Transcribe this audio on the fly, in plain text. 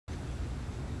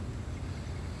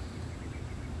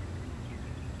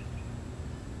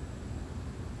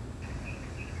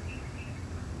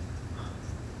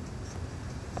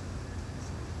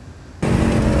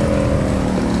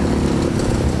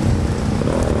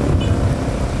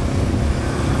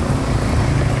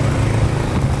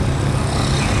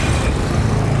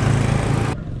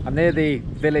near the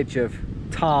village of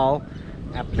Taal,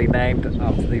 aptly named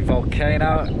after the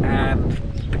volcano, and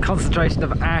the concentration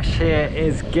of ash here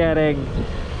is getting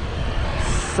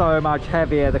so much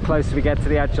heavier the closer we get to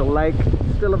the actual lake.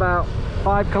 Still about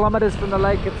 5 kilometers from the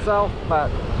lake itself, but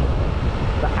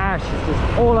the ash is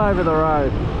just all over the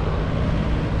road.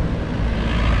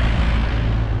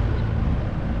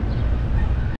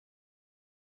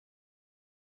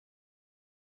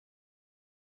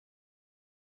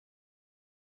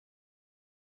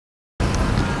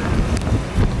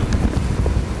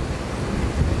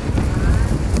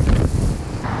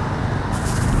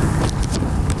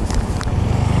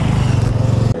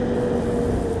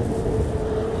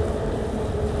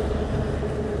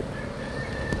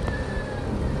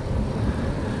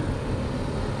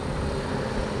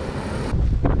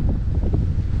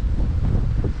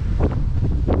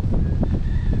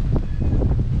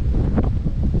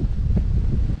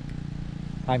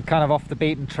 I'm kind of off the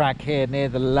beaten track here near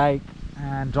the lake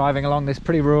and driving along this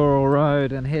pretty rural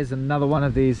road, and here's another one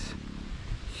of these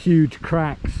huge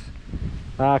cracks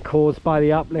caused by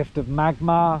the uplift of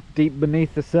magma deep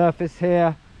beneath the surface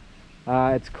here.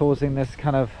 It's causing this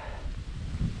kind of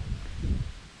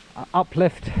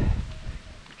uplift,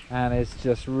 and it's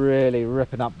just really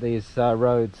ripping up these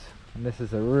roads, and this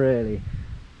is a really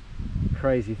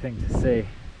crazy thing to see.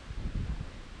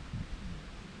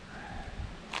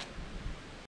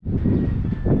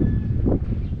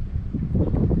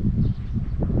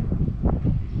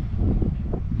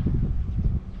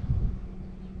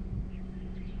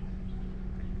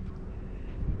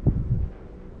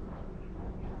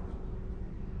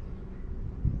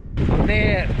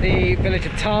 Near the village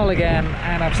of Taal again,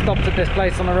 and I've stopped at this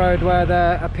place on the road where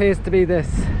there appears to be this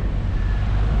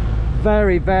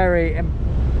very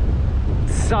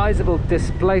sizable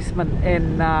displacement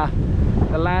in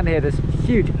the land here. This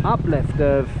huge uplift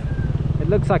of, it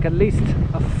looks like at least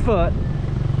a foot,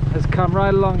 has come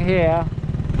right along here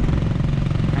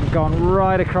and gone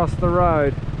right across the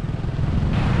road.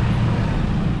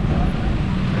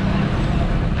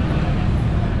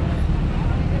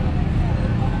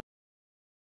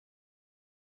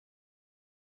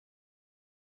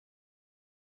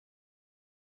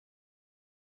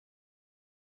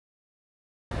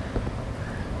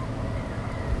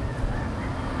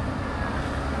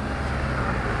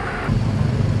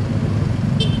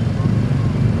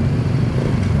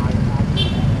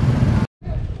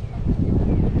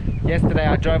 Yesterday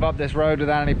I drove up this road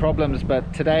without any problems,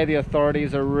 but today the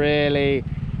authorities are really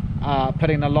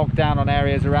putting a lockdown on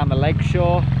areas around the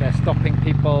lakeshore. They're stopping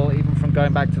people even from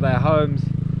going back to their homes,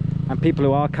 and people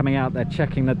who are coming out, they're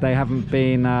checking that they haven't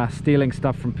been stealing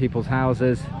stuff from people's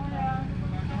houses.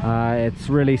 It's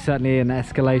really certainly an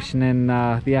escalation in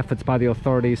the efforts by the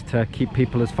authorities to keep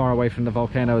people as far away from the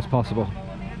volcano as possible.